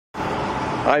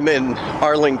I'm in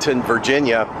Arlington,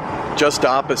 Virginia, just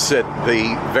opposite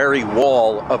the very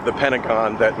wall of the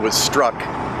Pentagon that was struck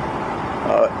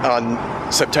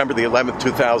on September the 11th,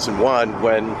 2001,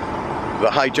 when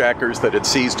the hijackers that had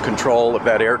seized control of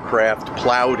that aircraft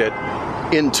plowed it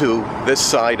into this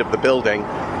side of the building.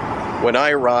 When I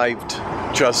arrived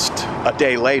just a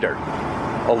day later,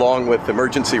 along with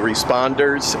emergency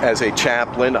responders as a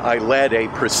chaplain, I led a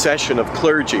procession of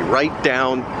clergy right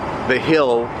down the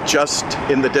hill just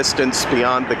in the distance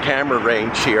beyond the camera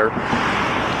range here.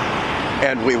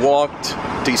 And we walked,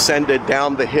 descended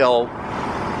down the hill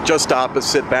just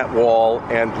opposite that wall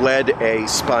and led a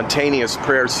spontaneous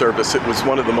prayer service. It was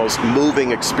one of the most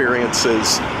moving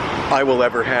experiences I will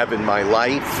ever have in my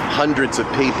life. Hundreds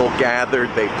of people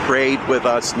gathered, they prayed with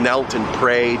us, knelt and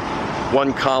prayed.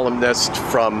 One columnist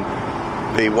from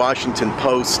the Washington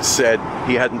Post said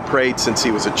he hadn't prayed since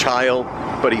he was a child,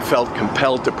 but he felt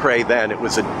compelled to pray then. It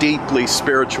was a deeply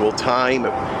spiritual time.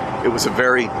 It was a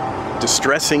very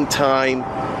distressing time.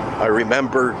 I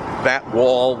remember that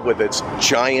wall with its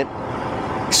giant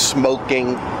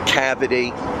smoking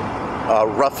cavity,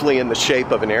 roughly in the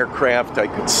shape of an aircraft. I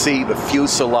could see the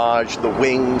fuselage, the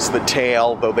wings, the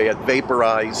tail, though they had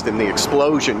vaporized in the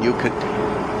explosion. You could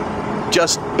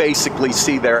just basically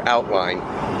see their outline.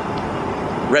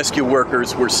 Rescue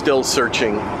workers were still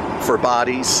searching for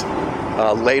bodies.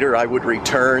 Later I would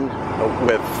return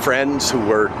with friends who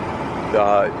were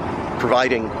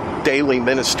providing daily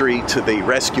ministry to the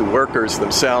rescue workers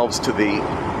themselves, to the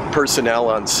personnel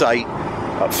on site,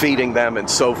 feeding them and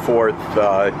so forth.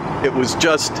 It was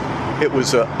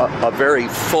a very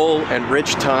full and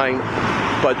rich time,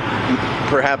 but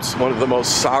perhaps one of the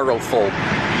most sorrowful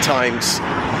times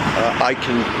I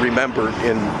can remember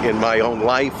in my own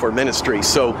life or ministry.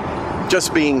 So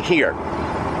just being here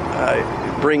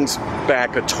brings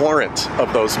back a torrent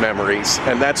of those memories,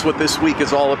 and that's what this week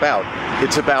is all about.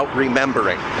 It's about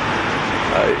remembering.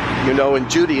 You know, in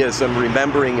Judaism,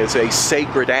 remembering is a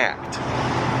sacred act,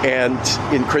 and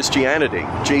in Christianity,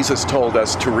 Jesus told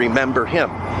us to remember Him.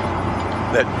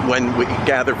 That when we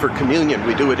gather for communion,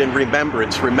 we do it in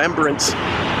remembrance. Remembrance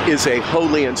is a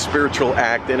holy and spiritual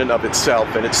act in and of itself,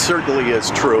 and it certainly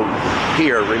is true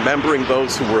here, remembering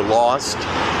those who were lost,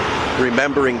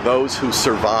 remembering those who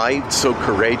survived so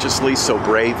courageously, so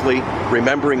bravely,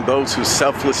 remembering those who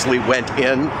selflessly went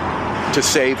in to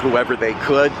save whoever they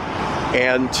could,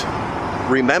 and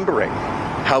remembering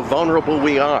how vulnerable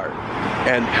we are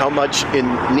and how much in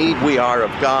need we are of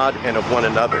God and of one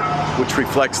another, which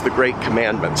reflects the great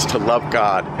commandments to love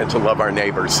God and to love our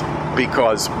neighbors,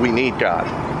 because we need God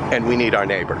and we need our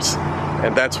neighbors.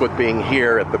 And that's what being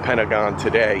here at the Pentagon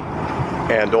today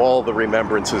and all the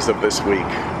remembrances of this week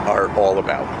are all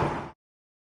about.